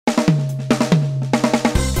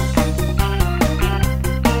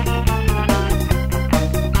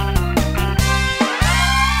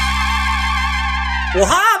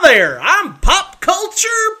there! I'm Pop Culture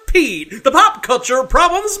Pete, the Pop Culture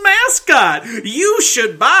Problems mascot. You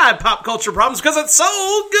should buy Pop Culture Problems because it's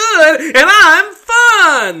so good and I'm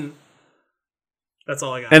fun. That's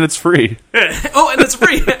all I got. And it's free. Oh, and it's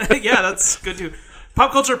free. Yeah, that's good too.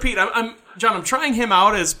 Pop Culture Pete. John, I'm trying him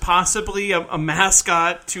out as possibly a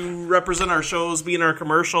mascot to represent our shows, be in our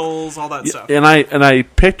commercials, all that stuff. And I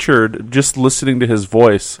pictured, just listening to his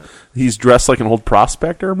voice, he's dressed like an old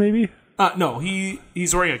prospector, maybe? No,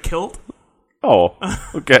 he's wearing a kilt. Oh,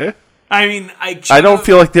 okay. I mean, I don't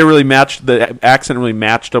feel like they really matched, the accent really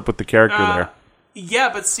matched up with the character there.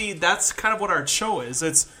 Yeah, but see, that's kind of what our show is.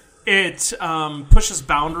 It pushes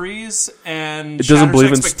boundaries and it doesn't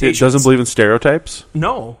believe in stereotypes.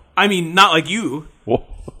 No, I mean not like you. Whoa.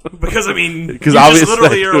 Because I mean, because you obviously just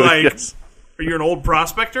literally are like, yes. Are you an old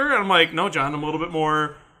prospector? And I'm like, no, John, I'm a little bit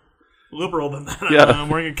more liberal than that. Yeah. I'm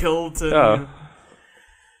wearing a kilt. And, Yeah.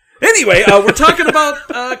 Anyway, we're talking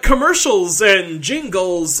about commercials and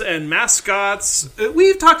jingles and mascots.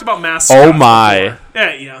 We've talked about mascots. Oh my! Before.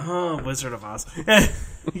 Yeah, Wizard of Oz.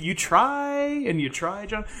 You try,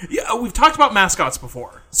 John. Yeah, we've talked about mascots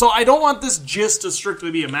before, so I don't want this just to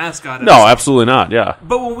strictly be a mascot. No, absolutely not. Yeah.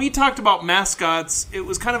 But when we talked about mascots, it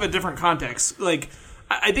was kind of a different context. Like,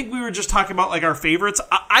 I think we were just talking about like our favorites.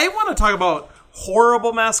 I want to talk about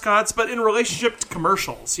horrible mascots, but in relationship to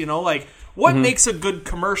commercials. You know, like. What makes a good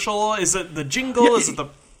commercial? Is it the jingle? Yeah, is it the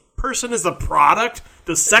person? Is the product?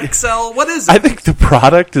 The sex sell? What is it? I think the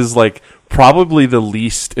product is like probably the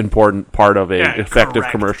least important part of a effective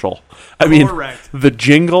commercial. I mean, the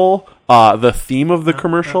jingle, the theme of the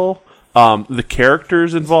commercial, the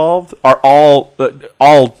characters involved are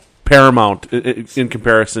all paramount in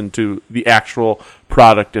comparison to the actual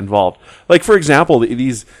product involved. Like for example,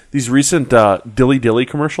 these recent Dilly Dilly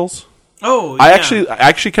commercials. Oh, yeah. I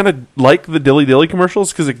actually kind of like the Dilly Dilly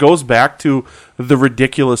commercials because it goes back to the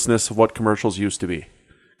ridiculousness of what commercials used to be.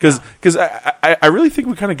 Because I really think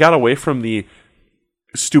we kind of got away from the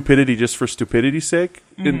stupidity just for stupidity's sake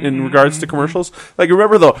in regards to commercials. Like,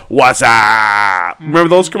 remember the "What's up"? Remember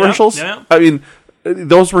those commercials? Yeah. I mean,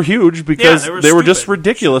 those were huge because they were just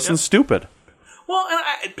ridiculous and stupid. Well,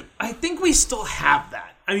 and I think we still have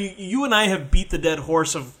that. I mean, you and I have beat the dead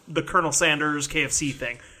horse of the Colonel Sanders KFC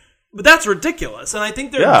thing. But that's ridiculous, and I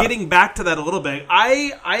think they're getting back to that a little bit.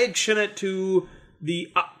 I action it to the,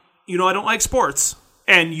 I don't like sports,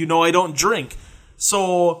 and I don't drink.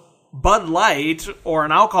 So Bud Light or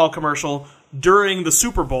an alcohol commercial during the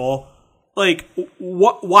Super Bowl, like,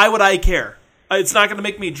 why would I care? It's not going to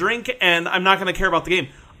make me drink, and I'm not going to care about the game.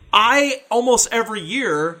 I almost every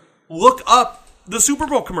year look up the Super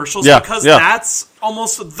Bowl commercials because that's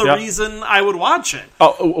almost the reason I would watch it.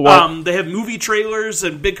 They have movie trailers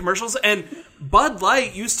and big commercials, and Bud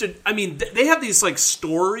Light used to. I mean, they have these like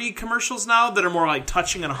story commercials now that are more like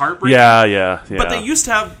touching and heartbreaking. Yeah. But they used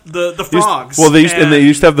to have the frogs. They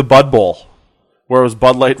used to have the Bud Bowl, where it was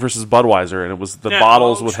Bud Light versus Budweiser, and it was the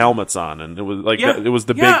bottles with helmets on, and it was like it was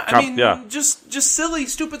the big. Just silly,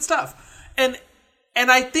 stupid stuff, and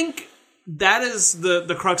I think that is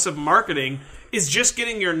the crux of marketing. Is just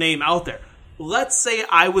getting your name out there. Let's say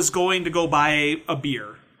I was going to go buy a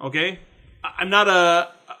beer, okay? I'm not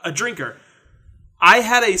a drinker. I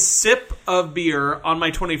had a sip of beer on my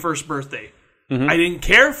 21st birthday. Mm-hmm. I didn't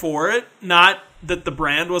care for it, not that the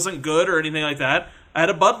brand wasn't good or anything like that. I had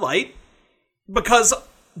a Bud Light because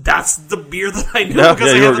that's the beer that I knew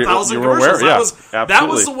because I had 1,000 commercials. That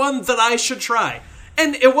was the one that I should try.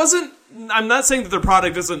 And it wasn't... I'm not saying that their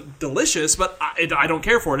product isn't delicious, but I don't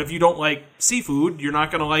care for it. If you don't like seafood, you're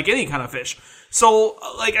not going to like any kind of fish. So,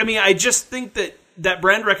 I just think that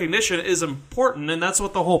brand recognition is important, and that's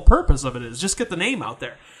what the whole purpose of it is. Just get the name out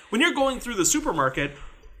there. When you're going through the supermarket,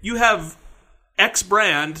 you have X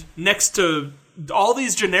brand next to all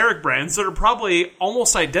these generic brands that are probably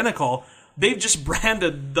almost identical. They've just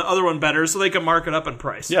branded the other one better so they can mark it up in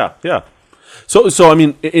price. Yeah. So I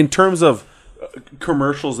mean, in terms of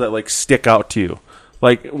commercials that like stick out to you,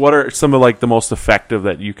 like what are some of like the most effective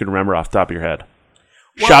that you can remember off the top of your head?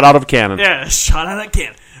 Shot out of a cannon. Yeah, shot out of a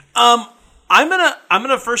cannon. I'm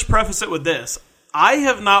gonna first preface it with this. I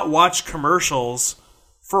have not watched commercials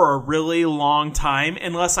for a really long time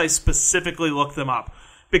unless I specifically look them up.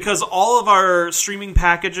 Because all of our streaming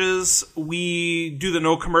packages, we do the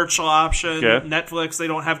no commercial option. Okay. Netflix, they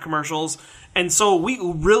don't have commercials. And so we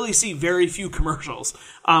really see very few commercials.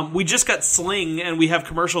 We just got Sling, and we have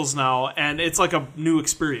commercials now, and it's like a new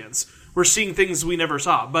experience. We're seeing things we never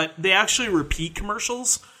saw, but they actually repeat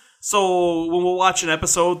commercials. So when we'll watch an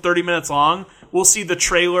episode 30 minutes long, we'll see the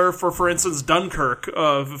trailer for instance, Dunkirk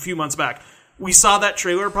of a few months back. We saw that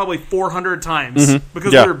trailer probably 400 times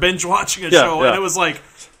because we were binge watching a show, and it was like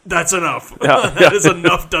That's enough. That is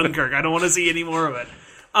enough Dunkirk. I don't want to see any more of it.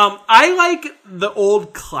 I like the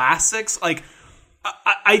old classics. Like,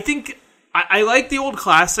 I think I like the old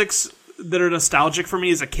classics that are nostalgic for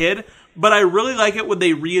me as a kid, but I really like it when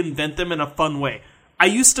they reinvent them in a fun way. I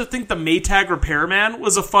used to think the Maytag repairman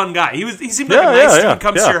was a fun guy. He seemed like a nice dude who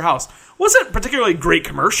comes to your house. Wasn't particularly great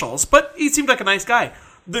commercials, but he seemed like a nice guy.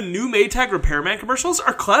 The new Maytag repairman commercials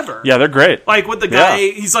are clever. Yeah, they're great. Like with the guy,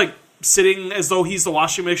 he's like sitting as though he's the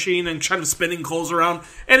washing machine and kind of spinning clothes around,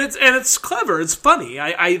 and it's clever. It's funny.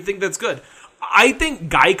 I think that's good. I think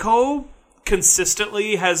Geico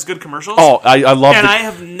consistently has good commercials. Oh, I love it. And I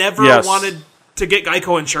have never wanted to get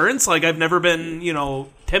Geico insurance. Like, I've never been,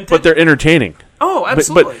 tempted. But they're entertaining. Oh,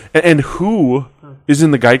 absolutely. And who is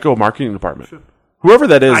in the Geico marketing department? Sure. Whoever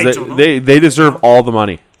that is, they deserve all the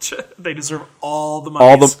money. They deserve all the money.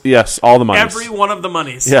 All the money. Every one of the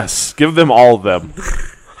monies. Yes, give them all of them.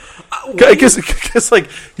 Because like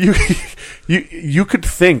you could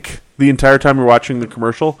think the entire time you're watching the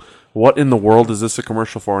commercial, what in the world is this a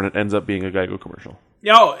commercial for? And it ends up being a Geico commercial.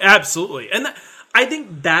 Oh, absolutely. And I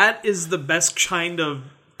think that is the best kind of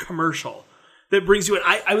commercial that brings you in.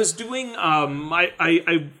 I was doing,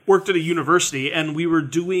 I worked at a university, and we were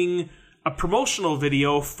doing a promotional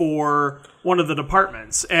video for one of the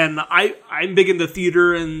departments. And I'm big into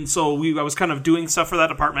theater, and so I was kind of doing stuff for that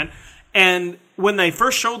department. And when they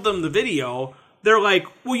first showed them the video, they're like,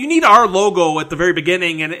 well, you need our logo at the very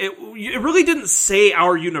beginning, and it really didn't say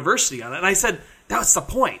our university on it. And I said, that's the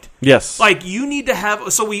point. Yes. Like, you need to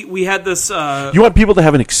have... So we had this... you want people to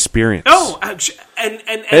have an experience. Oh,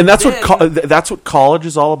 and that's what college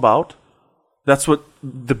is all about. That's what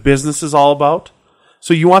the business is all about.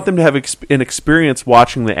 So you want them to have an experience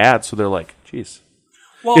watching the ad, so they're like, geez.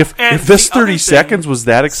 Well, if this 30 seconds was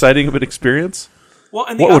that exciting of an experience... Well,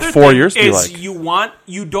 and what would 4 years be like?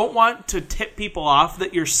 You don't want to tip people off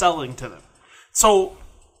that you're selling to them. So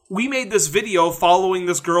we made this video following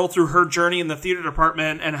this girl through her journey in the theater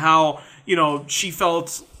department and how, she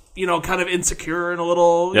felt, kind of insecure and a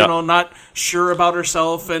little, not sure about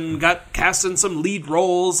herself and got cast in some lead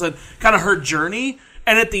roles and kind of her journey.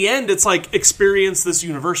 And at the end, it's like, experience this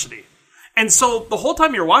university. And so the whole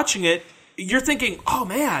time you're watching it, you're thinking, oh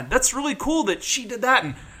man, that's really cool that she did that.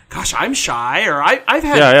 And gosh, I'm shy, or I've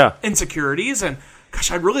had insecurities, and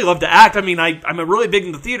gosh, I'd really love to act. I mean, I'm really big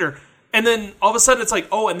into theater. And then all of a sudden it's like,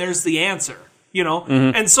 oh, and there's the answer,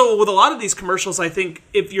 Mm-hmm. And so with a lot of these commercials, I think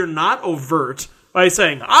if you're not overt by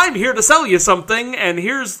saying, I'm here to sell you something, and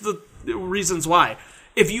here's the reasons why,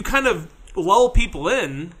 if you kind of lull people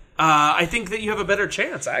in, I think that you have a better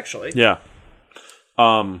chance, actually. Yeah.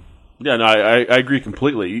 I agree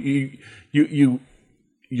completely.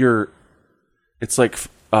 You're it's like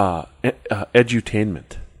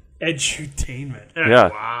edutainment. Edutainment. Yeah.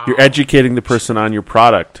 Wow. You're educating the person on your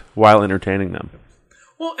product while entertaining them.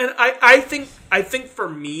 Well, and I think for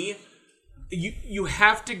me, you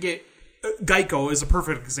have to get... Geico is a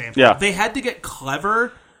perfect example. Yeah. They had to get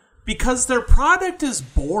clever because their product is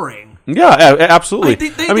boring. Yeah, absolutely.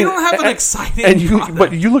 They don't have an exciting product.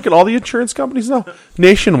 But you look at all the insurance companies now.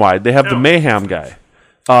 Nationwide, they have the Mayhem guy.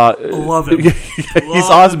 Love him. He's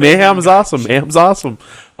awesome. Mayhem's awesome. Mayhem's awesome.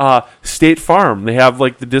 State Farm, they have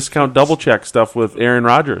like the discount double check stuff with Aaron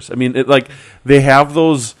Rodgers. I mean, they have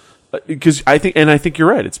those because I think you're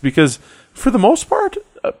right. It's because for the most part,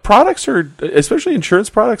 products are, especially insurance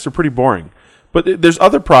products, are pretty boring. But there's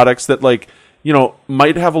other products that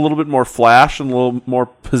might have a little bit more flash and a little more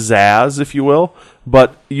pizzazz, if you will.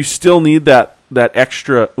 But you still need that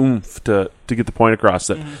extra oomph to get the point across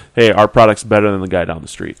that, hey, our product's better than the guy down the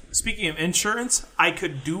street. Speaking of insurance, I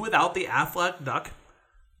could do without the Aflac duck,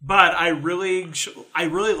 but I really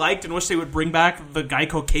liked and wish they would bring back the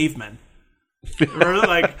Geico cavemen.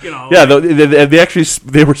 Yeah,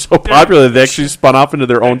 they were so popular they actually spun off into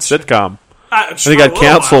their own sitcom. And they got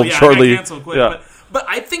canceled shortly. But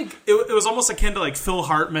I think it was almost akin to like Phil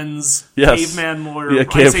Hartman's caveman lawyer. Yeah,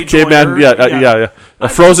 caveman. Yeah.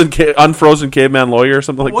 Unfrozen caveman lawyer or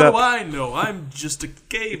something like that. What do I know? I'm just a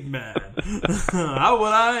caveman. How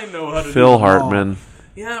would I know how to Phil Hartman.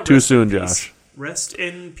 Yeah. Too soon, Josh. Rest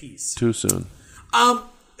in peace. Too soon.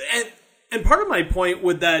 And part of my point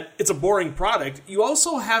with that, it's a boring product. You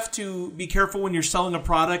also have to be careful when you're selling a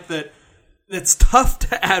product that's tough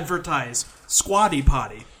to advertise. Squatty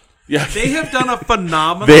Potty. Yeah. They have done a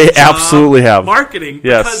phenomenal job absolutely have marketing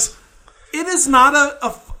because it is not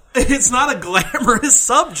a glamorous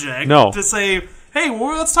subject to say, hey,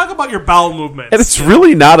 well, let's talk about your bowel movements. And it's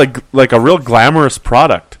really not a real glamorous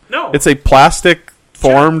product. No. It's a plastic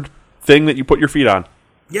formed thing that you put your feet on.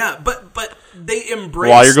 Yeah, but they embrace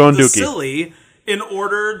while you're going the dookie. silly in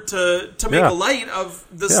order to make light of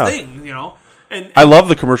this thing, you know. And I love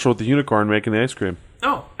the commercial with the unicorn making the ice cream.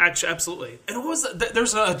 Oh, actually, absolutely. And what was that?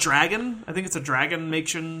 There's a dragon. I think it's a dragon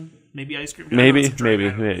making maybe ice cream. Maybe,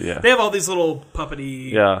 yeah. They have all these little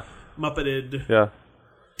puppety, muppeted,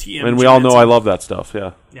 TM. And we all know I love that stuff.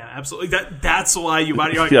 Yeah, yeah, absolutely. That's why you buy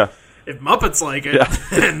it. You're like, if Muppets like it,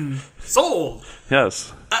 then sold.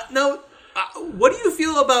 Yes. Now, what do you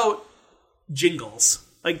feel about jingles,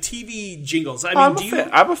 like TV jingles? I mean,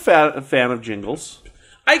 I'm a fan of jingles.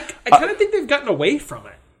 I kind of think they've gotten away from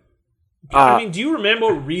it. I mean, do you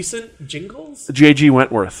remember recent jingles? J.G.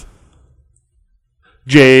 Wentworth.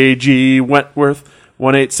 J.G. Wentworth.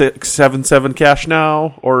 18677 cash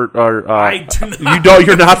now, or I do not.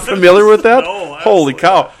 You're not familiar with that? No, holy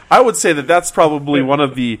cow! Not. I would say that's probably one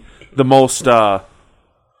of the most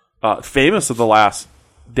famous of the last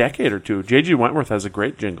decade or two. J.G. Wentworth has a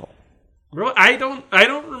great jingle. Really, I don't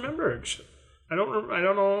remember. I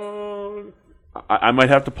don't know. I might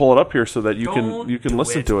have to pull it up here so that you can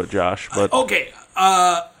listen to it, Josh. But okay.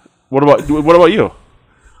 What about you?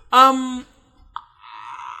 I'm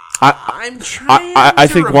trying. I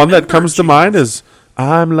think one that comes to mind is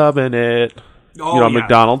 "I'm loving it." Oh,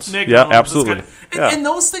 McDonald's. Yeah, absolutely. And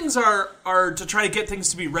those things are to try to get things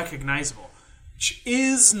to be recognizable.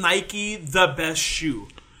 Is Nike the best shoe?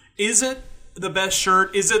 Is it the best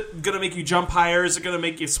shirt? Is it going to make you jump higher? Is it going to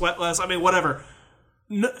make you sweat less? I mean, whatever.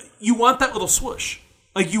 No, you want that little swoosh.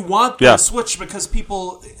 Like, you want the swoosh because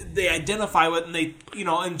people, they identify with it, and they, you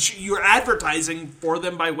know, and you're advertising for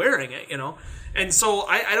them by wearing it, you know. And so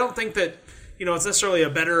I don't think that, you know, it's necessarily a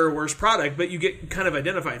better or worse product, but you get kind of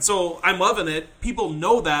identified. So I'm loving it. People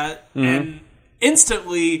know that, and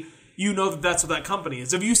instantly you know that that's what that company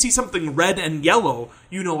is. If you see something red and yellow,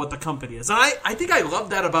 you know what the company is. And I think I love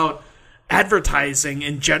that about advertising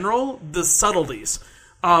in general, the subtleties.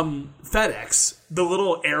 FedEx, the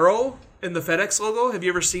little arrow in the FedEx logo, have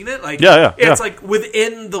you ever seen it? Like, it's like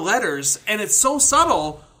within the letters, and it's so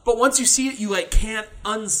subtle. But once you see it, you like can't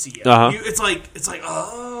unsee it. It's like,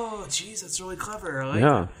 oh, geez, that's really clever. I like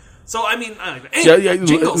it. So I mean, I like that.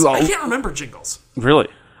 Jingles. I can't remember jingles. Really?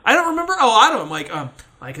 I don't remember a lot of them. Like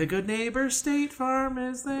a good neighbor, State Farm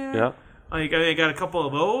is there. Yeah. Like I got a couple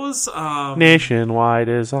of those. Nationwide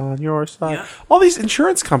is on your side. Yeah. All these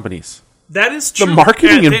insurance companies. That is true. The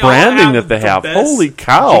marketing and branding that they have. Holy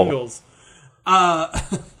cow! Jingles.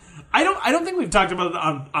 I don't think we've talked about it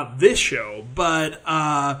on this show, but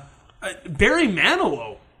Barry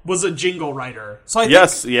Manilow was a jingle writer. So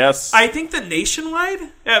yes. I think that Nationwide,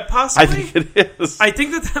 possibly. I think it is. I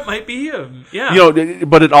think that might be him. Yeah. You know,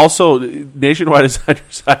 but it also Nationwide is on your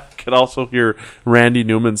side. I could also hear Randy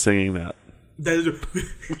Newman singing that.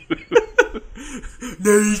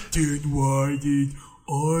 Nationwide is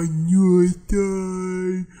on your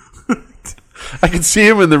side. I can see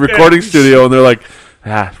him in the recording studio, and they're like,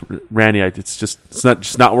 Randy,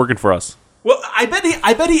 it's not working for us. Well, I bet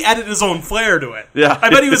he added his own flair to it. Yeah. I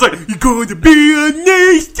bet he was like, "You're going to be a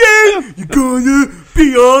nation. You're going to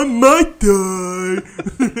be on my side."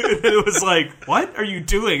 It was like, what are you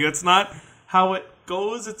doing? That's not how it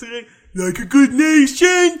goes. It's like a good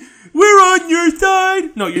nation. We're on your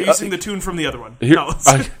side. No, you're using the tune from the other one.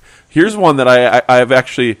 Here's one that I've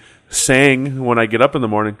actually sang when I get up in the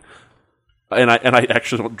morning. And I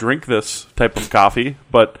actually don't drink this type of coffee,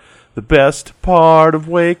 but the best part of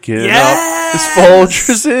waking up is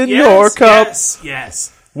Folgers in your cup.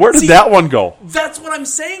 Yes. Where did that one go? That's what I'm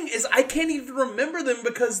saying is I can't even remember them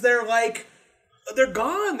because they're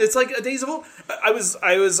gone. It's like a days of old. I was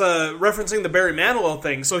referencing the Barry Manilow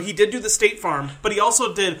thing. So he did do the State Farm, but he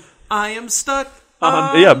also did I Am Stuck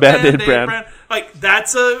on Band-Aid brand. Like,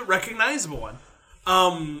 that's a recognizable one.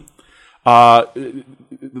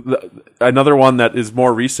 Another one that is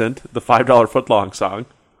more recent, the $5 footlong song.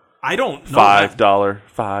 I don't know. $5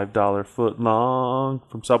 footlong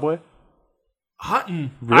from Subway.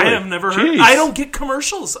 Hutton. Really? I have never heard. I don't get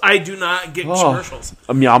commercials. I do not get commercials.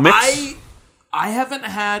 A Meow Mix? I haven't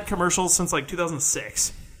had commercials since like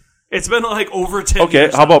 2006. It's been like over 10 years.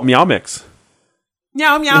 Okay, how about Meow Mix?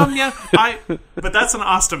 Meow, meow, meow. But that's an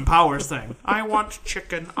Austin Powers thing. I want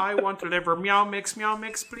chicken. I want liver. Meow mix,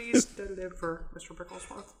 please deliver, Mr.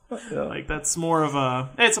 Bicklesworth. Yeah. Like, that's more of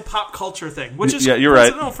it's a pop culture thing, which is you're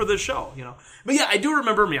right for this show, you know. But yeah, I do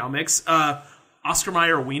remember Meow Mix. Oscar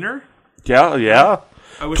Mayer Wiener. Yeah.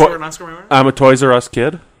 I wish I were an Oscar Mayer Wiener. I'm a Toys R Us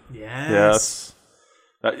kid. Yes.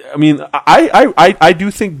 I mean, I do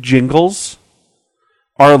think jingles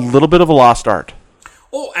are a little bit of a lost art.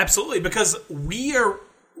 Oh, absolutely, because we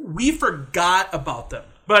forgot about them.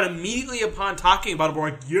 But immediately upon talking about it,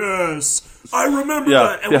 we're like, yes, I remember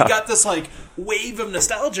that. And we got this like wave of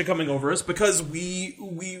nostalgia coming over us because we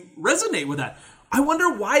resonate with that. I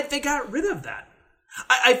wonder why they got rid of that.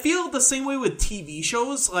 I feel the same way with TV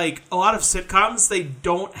shows. Like a lot of sitcoms, they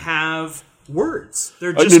don't have words.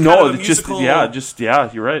 They're just kind of a musical.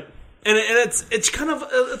 You're right. And it's kind of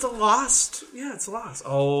it's a lost. Yeah, it's lost.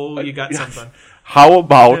 Oh, you got something. How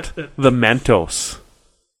about the Mentos?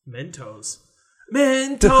 Mentos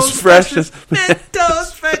freshest.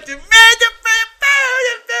 Mentos freshest.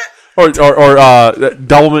 Or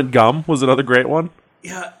Doublemint gum was another great one.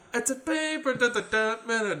 Yeah, it's a paper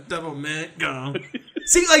Doublemint gum.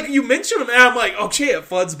 See, like you mentioned them, and I'm like, okay, it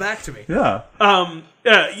floods back to me. Yeah.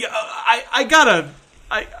 I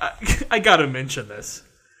gotta mention this.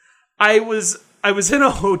 I was in a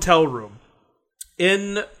hotel room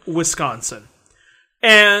in Wisconsin,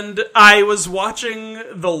 and I was watching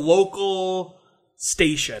the local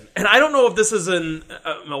station, and I don't know if this is in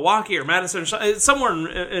Milwaukee or Madison, or somewhere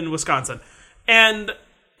in Wisconsin, and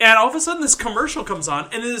all of a sudden this commercial comes on,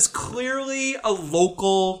 and it is clearly a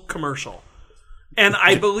local commercial. And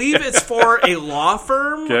I believe it's for a law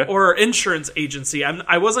firm or insurance agency.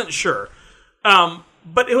 I wasn't sure.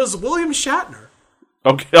 But it was William Shatner.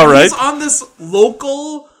 Okay, all right. He's on this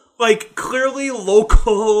local, like, clearly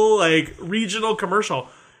local, like, regional commercial.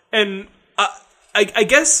 And I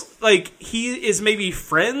guess, like, he is maybe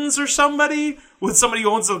friends or somebody with somebody who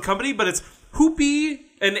owns the company, but it's Huppy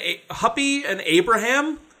and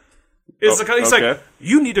Abraham. He's like,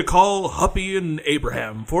 you need to call Huppy and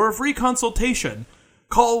Abraham for a free consultation.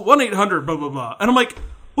 Call 1-800 blah blah blah. And I'm like,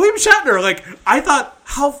 William Shatner. Like, I thought,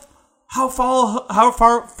 how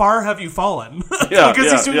far have you fallen? Yeah,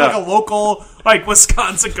 because he's doing like a local like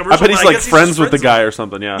Wisconsin commercial. I bet he's like friends with the guy or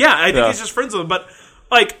something. Yeah, yeah. I think he's just friends with him. But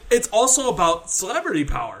like, it's also about celebrity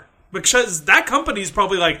power because that company's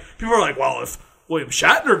probably like people are like, well, if William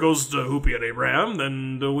Shatner goes to Huppy and Abraham,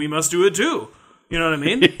 then we must do it too. You know what I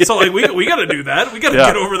mean? So like we got to do that. We got to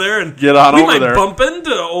get over there and get on over there. We might bump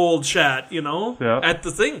into old Shat, at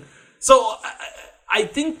the thing. So I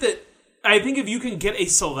think if you can get a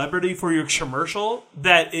celebrity for your commercial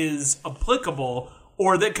that is applicable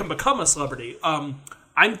or that can become a celebrity, I'm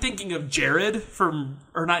thinking of Jared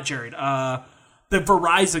the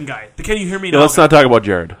Verizon guy. The Can You Hear Me Now? Let's not talk about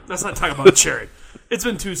Jared. Let's not talk about Jared. It's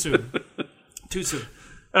been too soon. Too soon.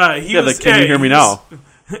 Can You Hear Me Now?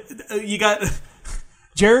 You got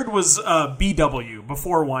Jared was BW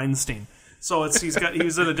before Weinstein, so he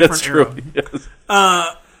was in a different That's era. True. Yes.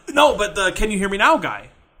 No, but the Can You Hear Me Now guy.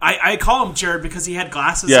 I call him Jared because he had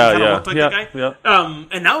glasses and kind of looked like the guy. Yeah.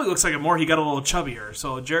 And now he looks like he got a little chubbier.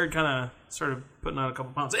 So Jared kind of started putting on a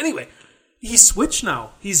couple pounds. Anyway, he's switched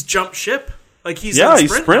now. He's jumped ship. Like he's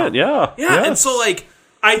Sprint. Yeah. Yes. And so like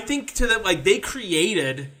I think to them like they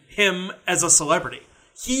created him as a celebrity.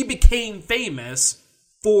 He became famous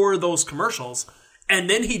for those commercials, and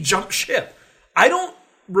then he jumped ship. I don't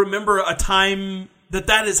remember a time that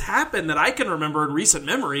has happened that I can remember in recent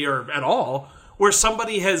memory or at all where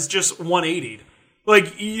somebody has just 180'd.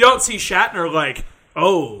 Like, you don't see Shatner like,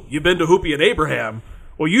 oh, you've been to Huppy and Abraham.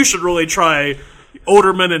 Well, you should really try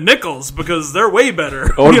Oderman and Nichols because they're way better.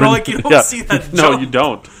 Oderman, you don't see that jump. No, you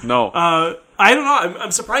don't. No. I don't know.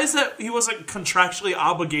 I'm surprised that he wasn't contractually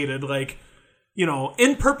obligated, like,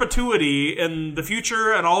 in perpetuity in the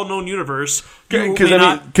future and all known universe. Because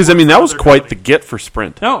that was quite the get for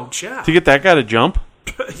Sprint. Oh, yeah. To get that guy to jump.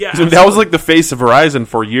 Yeah, that was like the face of Verizon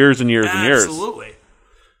for years and years and years. Absolutely.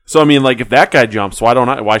 So I mean, like, if that guy jumps,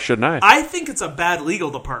 why shouldn't I? I think it's a bad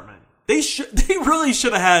legal department. They really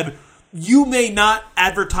should have had. You may not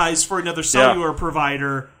advertise for another cellular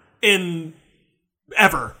provider in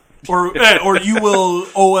ever. Or you will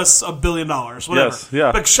owe us $1 billion, whatever. Yes,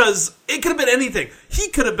 yeah. Because it could have been anything. He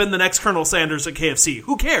could have been the next Colonel Sanders at KFC.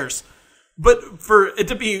 Who cares? But for it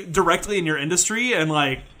to be directly in your industry and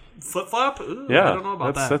like flip flop, I don't know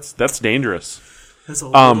about that. That's dangerous. That's a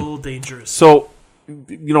little dangerous. So,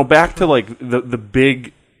 back to like the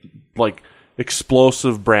big, like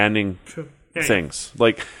explosive branding things.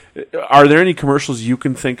 Like, are there any commercials you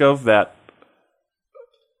can think of that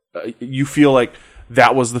you feel like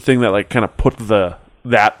that was the thing that like kind of put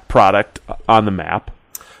that product on the map?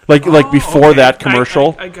 Like before that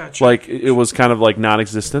commercial, I got you. Like it was kind of like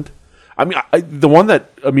non-existent. I mean, the one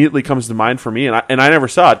that immediately comes to mind for me, and I never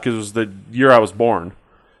saw it because it was the year I was born.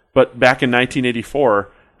 But back in 1984,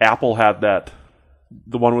 Apple had that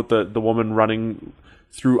the one with the woman running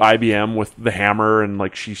through IBM with the hammer and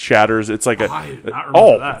like she shatters. It's like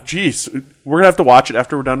jeez, we're gonna have to watch it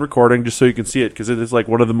after we're done recording just so you can see it, because it is like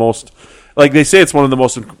one of the most, like they say, it's one of the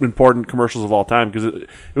most important commercials of all time, because it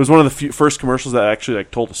was one of the first commercials that actually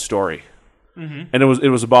like told a story, and it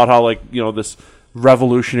was about how like this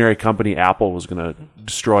revolutionary company Apple was gonna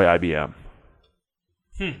destroy IBM.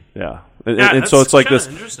 Yeah. And so it's like this.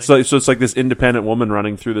 So it's like this independent woman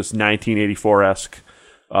running through this 1984-esque,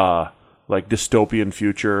 like dystopian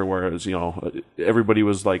future, whereas everybody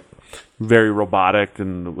was like very robotic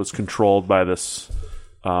and was controlled by this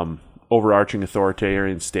overarching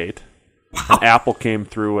authoritarian state. Wow. And Apple came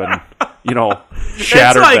through and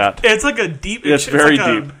shattered that. It's like a deep. It's very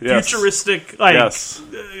deep, futuristic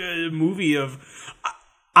movie of.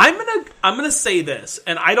 I'm gonna say this,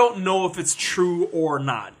 and I don't know if it's true or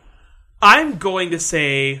not. I'm going to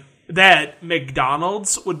say that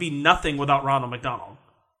McDonald's would be nothing without Ronald McDonald.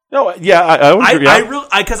 No, yeah, I would agree.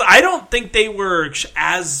 Because I don't think they were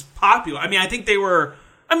as popular. I mean, I think they were.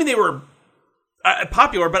 I mean, they were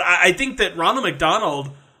popular, but I think that Ronald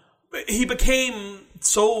McDonald, he became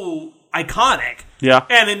so iconic. Yeah,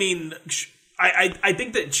 and I mean, I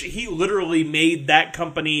think that he literally made that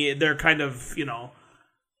company their kind of national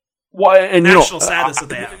status that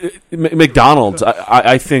they have. McDonald's,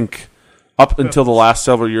 I think. Up until the last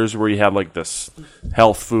several years, where you had like this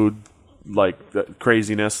health food like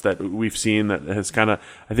craziness that we've seen that has kind of,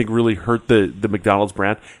 I think, really hurt the McDonald's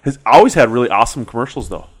brand, has always had really awesome commercials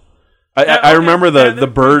though. I remember the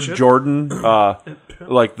Bird Jordan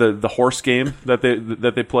like the horse game that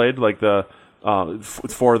they played, like the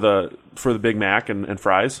for the Big Mac and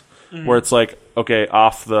fries, where it's like, okay,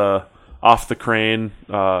 off the crane,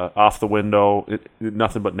 off the window,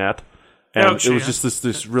 nothing but net. And it was just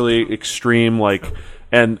this really extreme, like,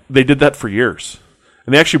 and they did that for years.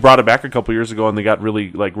 And they actually brought it back a couple years ago, and they got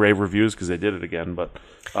really like rave reviews because they did it again. But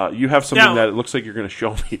you have something that it looks like you're going to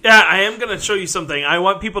show me. Yeah, I am going to show you something. I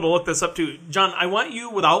want people to look this up too. John, I want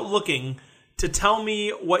you, without looking, to tell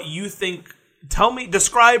me what you think.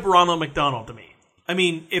 Describe Ronald McDonald to me. I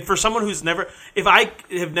mean, if I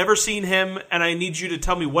have never seen him, and I need you to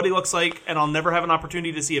tell me what he looks like, and I'll never have an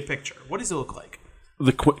opportunity to see a picture. What does he look like?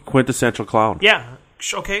 The quintessential clown. Yeah.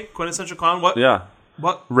 Okay. Quintessential clown. What? Yeah.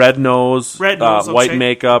 What? Red nose. Okay. White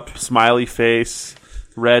makeup. Smiley face.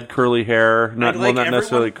 Red curly hair. Not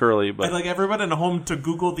necessarily curly, but I'd like everyone at home to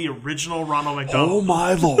Google the original Ronald McDonald. Oh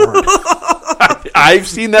my lord! I've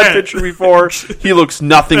seen that picture before. He looks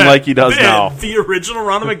nothing like he does now. The original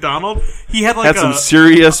Ronald McDonald. He had some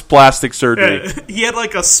serious plastic surgery. He had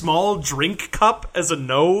like a small drink cup as a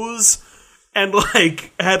nose. And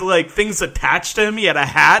had things attached to him. He had a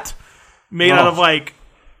hat made out of like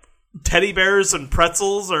teddy bears and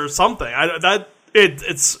pretzels or something.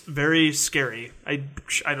 It's very scary. I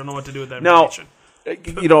don't know what to do with that information.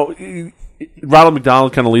 Ronald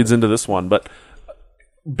McDonald kind of leads into this one, but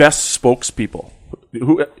best spokespeople.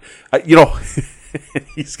 Who,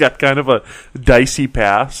 he's got kind of a dicey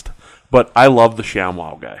past, but I love the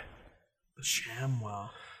ShamWow guy. The ShamWow.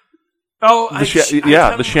 Oh, the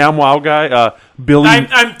ShamWow guy, Billy.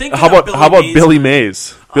 I'm thinking. How about Billy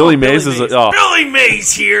Mays? Billy Mays is Billy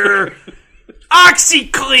Mays here.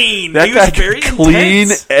 OxyClean. That guy could clean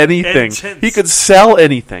anything. He could sell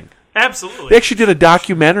anything. Absolutely. They actually did a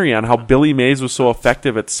documentary on how Billy Mays was so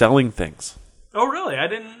effective at selling things. Oh, really? I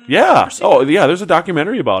didn't. Yeah. Yeah. There's a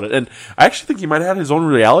documentary about it, and I actually think he might have had his own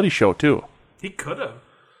reality show too. He could have.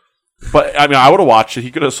 But I mean, I would have watched it.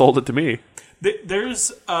 He could have sold it to me.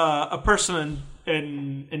 There's a person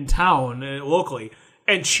in town locally,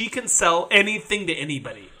 and she can sell anything to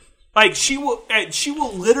anybody. Like she will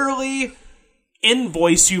literally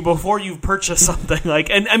invoice you before you've purchased something.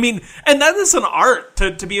 And that is an art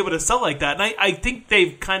to be able to sell like that. And I think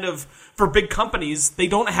they've kind of, for big companies, they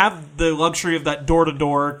don't have the luxury of that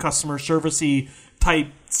door-to-door customer servicey type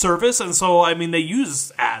service, and so they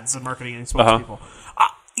use ads and marketing and spokespeople.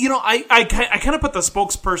 I kind of put the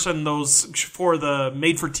spokesperson those for the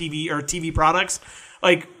made for TV or TV products,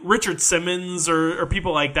 like Richard Simmons or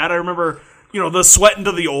people like that. I remember, the sweat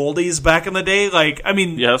into the oldies back in the day.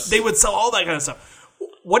 Yes. They would sell all that kind of stuff.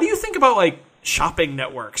 What do you think about shopping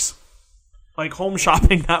networks? Like home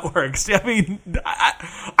shopping networks?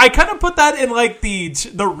 I kind of put that in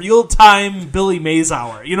the real time Billy Mays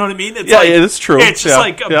hour. You know what I mean? It's true. It's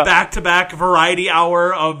just a back to back variety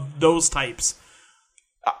hour of those types.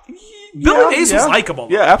 Billy Mays was likable.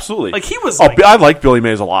 Yeah, absolutely. He was. I like Billy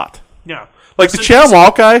Mays a lot. Yeah, the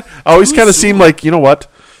ShamWow guy always kind of seemed like, you know what,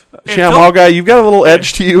 ShamWow guy, you've got a little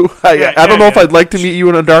edge to you. I don't know if I'd like to meet you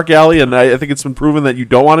in a dark alley, and I think it's been proven that you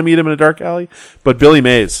don't want to meet him in a dark alley. But Billy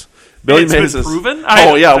Mays, Billy Mays is proven.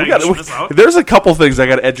 There's a couple things I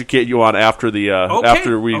got to educate you on after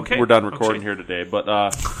we're done recording here today. But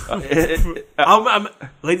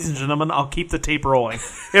ladies and gentlemen, I'll keep the tape rolling.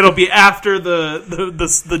 It'll be after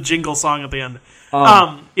the jingle song at the end.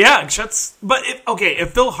 But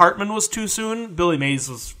if Phil Hartman was too soon, Billy Mays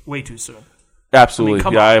was way too soon.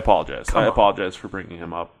 Absolutely. I apologize. I apologize for bringing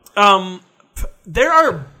him up. There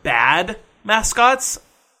are bad mascots,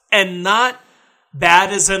 and not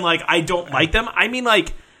bad as in like I don't like them. I mean,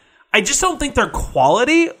 like, I just don't think they're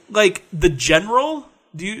quality. Like the General.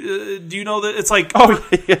 Do you know that it's like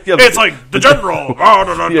it's like the General.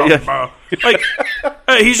 Like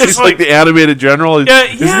he's just like the animated General.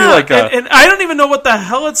 Isn't he like and I don't even know what the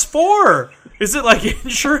hell it's for. Is it like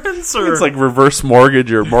insurance or it's like reverse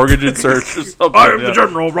mortgage or mortgage insurance or something? I am the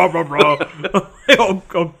General. Rah, rah, rah.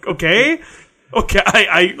 Okay.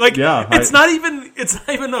 It's not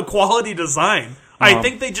even a quality design. I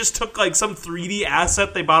think they just took like some 3D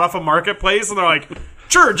asset they bought off a marketplace and they're like,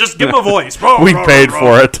 sure, just give him a voice. We paid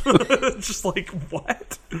for it. Just like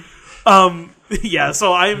what?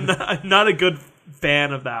 So I'm not a good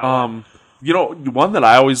fan of that one. You know, one that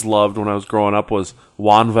I always loved when I was growing up was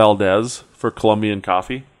Juan Valdez for Colombian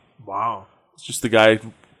Coffee. Wow. It's just the guy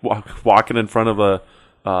walking in front of a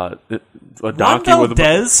donkey Juan with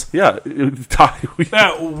Valdez?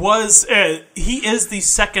 He is the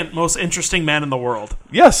second most interesting man in the world.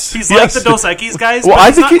 Yes. He's like the Dos Equis guys, well,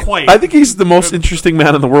 but not quite. I think he's the most interesting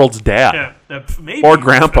man in the world's dad. Maybe. Or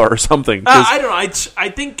grandpa or something. I don't know. I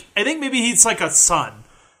think maybe he's like a son.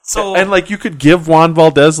 So and like you could give Juan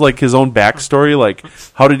Valdez like his own backstory, like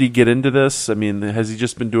how did he get into this? I mean, has he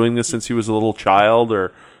just been doing this since he was a little child,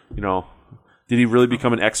 or did he really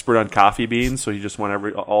become an expert on coffee beans? So he just went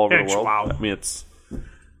all over the world. Wow. I mean,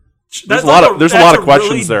 there's a lot of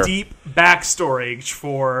questions there. Deep backstory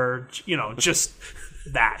for just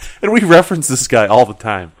that. And we reference this guy all the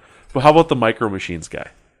time. But how about the Micro Machines guy?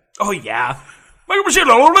 Oh yeah. Micro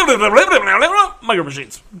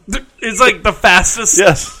Machines. It's like the fastest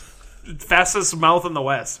mouth in the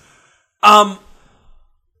West.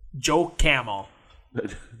 Joe Camel.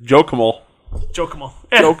 Joe Camel. Joe Camel.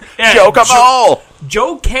 Joe Camel.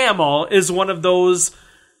 Joe Camel is one of those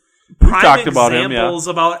prime examples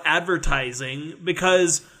about advertising,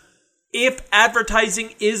 because if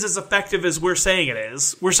advertising is as effective as we're saying it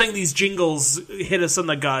is, we're saying these jingles hit us in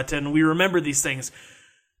the gut and we remember these things,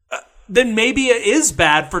 then maybe it is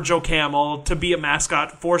bad for Joe Camel to be a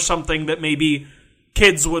mascot for something that maybe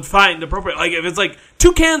kids would find appropriate. Like if it's like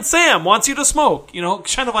Toucan Sam wants you to smoke,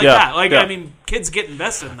 kind of like that. Like I mean, kids get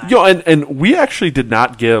invested in that. And we actually did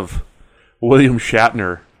not give William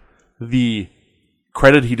Shatner the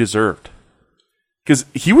credit he deserved, because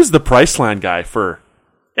he was the Priceline guy for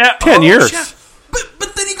 10 years. Yeah.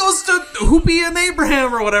 But then he goes to Hoopie and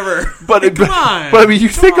Abraham or whatever. But come on. But I mean, you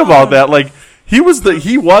think about that, like he was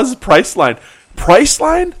Priceline.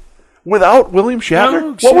 Priceline without William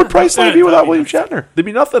Shatner? What would Priceline be without William Shatner? There'd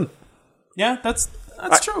be nothing. Yeah, that's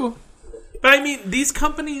true. But I mean, these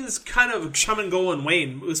companies kind of come and go and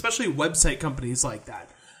wane, especially website companies like that.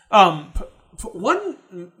 One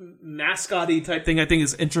mascot-y type thing I think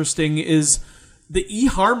is interesting is the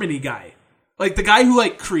eHarmony guy. Like the guy who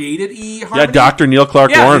created eHarmony. Yeah, Dr. Neil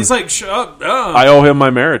Clark Warren. Yeah, he's like, shut up. I owe him my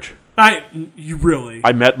marriage. You really?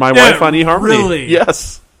 I met my wife on eHarmony. Really?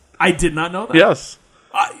 Yes. I did not know that. Yes.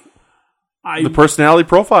 The personality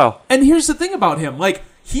profile. And here's the thing about him.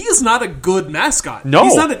 He is not a good mascot. No.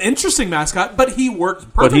 He's not an interesting mascot, but he works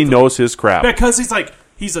perfectly. But he knows his crap. Because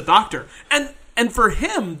he's a doctor. And for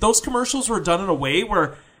him, those commercials were done in a way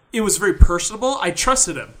where it was very personable. I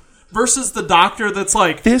trusted him. Versus the doctor that's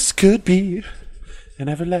like, this could be an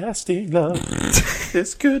everlasting love.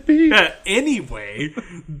 This could be. Anyway,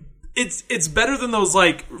 it's better than those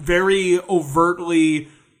very overtly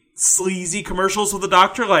sleazy commercials with the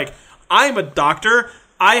doctor. I'm a doctor.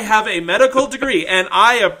 I have a medical degree, and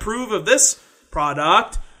I approve of this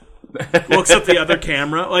product. Looks at the other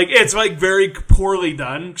camera. It's very poorly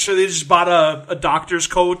done. So they just bought a doctor's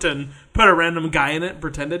coat and put a random guy in it and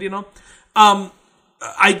pretended,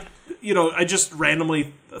 I just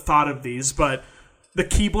randomly thought of these, but the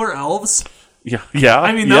Keebler Elves. Yeah.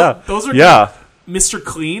 I mean, those are good. Mr.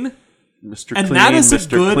 Clean. Mr. And Clean, that is Mr. a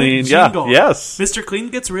good Clean. jingle. Yeah. Yes. Mr. Clean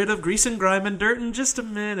gets rid of grease and grime and dirt in just a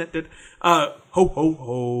minute. Ho, ho,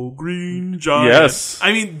 ho, green giant. Yes.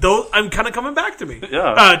 I mean, those, I'm kind of coming back to me.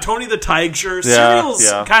 Yeah. Tony the Tiger.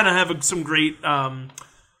 Cereals kind of have some great,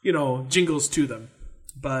 jingles to them.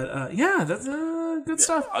 But, that's good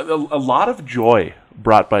stuff. A lot of joy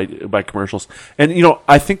brought by commercials. And,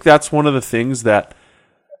 I think that's one of the things that,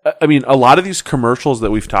 a lot of these commercials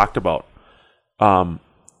that we've talked about,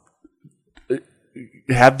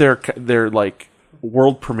 had their like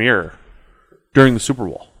world premiere during the Super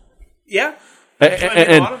Bowl. Yeah.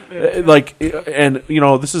 And you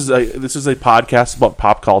know, this is a podcast about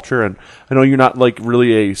pop culture, and I know you're not like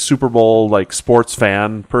really a Super Bowl like sports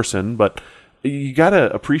fan person, but you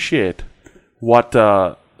gotta appreciate what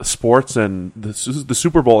sports and the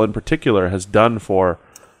Super Bowl in particular has done for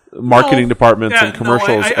marketing departments and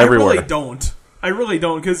commercials everywhere. I really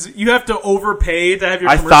don't, because you have to overpay to have your.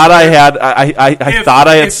 I thought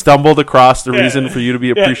I had stumbled across the reason for you to be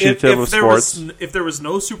appreciative of sports. If there was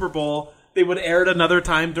no Super Bowl, they would air it another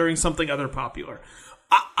time during something other popular.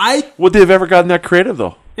 Would they have ever gotten that creative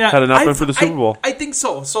though? Yeah, had it not been for the Super Bowl. I think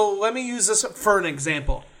so. So let me use this for an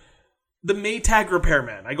example. The Maytag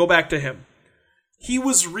repairman. I go back to him. He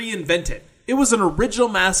was reinvented. It was an original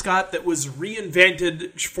mascot that was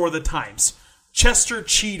reinvented for the times. Chester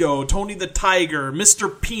Cheeto, Tony the Tiger,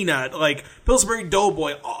 Mr. Peanut, like Pillsbury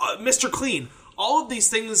Doughboy, Mr. Clean. All of these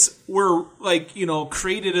things were like, you know,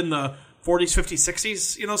 created in the 40s, 50s,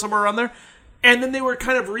 60s, you know, somewhere around there. And then they were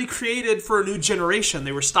kind of recreated for a new generation.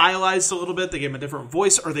 They were stylized a little bit. They gave him a different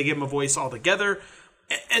voice, or they gave him a voice altogether.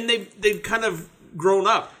 And they've kind of grown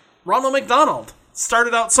up. Ronald McDonald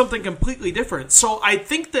started out something completely different. So I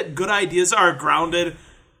think that good ideas are grounded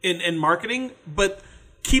in marketing, but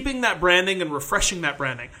keeping that branding and refreshing that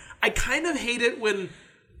branding. I kind of hate it when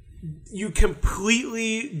you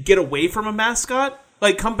completely get away from a mascot.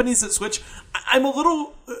 Like companies that switch. I'm a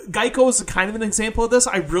little... Geico is kind of an example of this.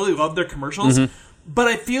 I really love their commercials. Mm-hmm. But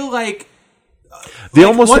I feel like...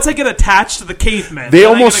 once I get attached to the cavemen... They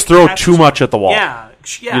almost throw too much at the wall. Yeah.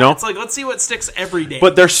 You know? It's like, let's see what sticks every day.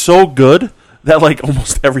 But they're so good that like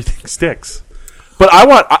almost everything sticks. But I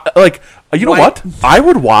want... you know what? I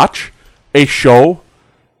would watch a show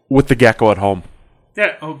with the gecko at home.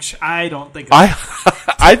 Yeah. Oh, I don't think...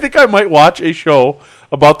 I think I might watch a show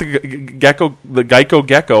about the Geico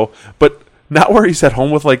gecko, but not where he's at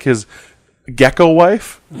home with like his gecko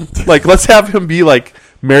wife. Like, let's have him be like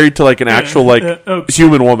married to like an actual like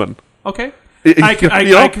human woman. Okay,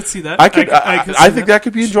 I could see that. I think that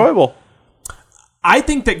could be enjoyable. I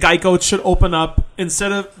think that Geico should open up,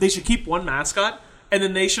 they should keep one mascot, and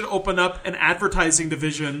then they should open up an advertising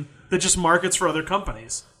division that just markets for other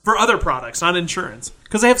companies. For other products, not insurance.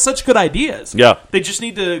 Because they have such good ideas. Yeah. They just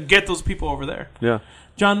need to get those people over there. Yeah.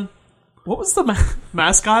 John, what was the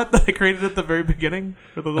mascot that I created at the very beginning?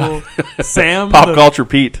 For the little Sam? Pop Culture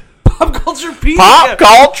Pete. Pop Culture Pete? Pop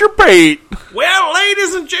Culture Pete. Well,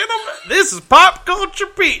 ladies and gentlemen, this is Pop Culture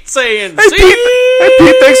Pete saying, Hey,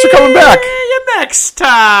 Pete, thanks for coming back. See you next time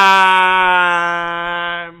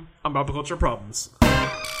on Pop Culture Problems.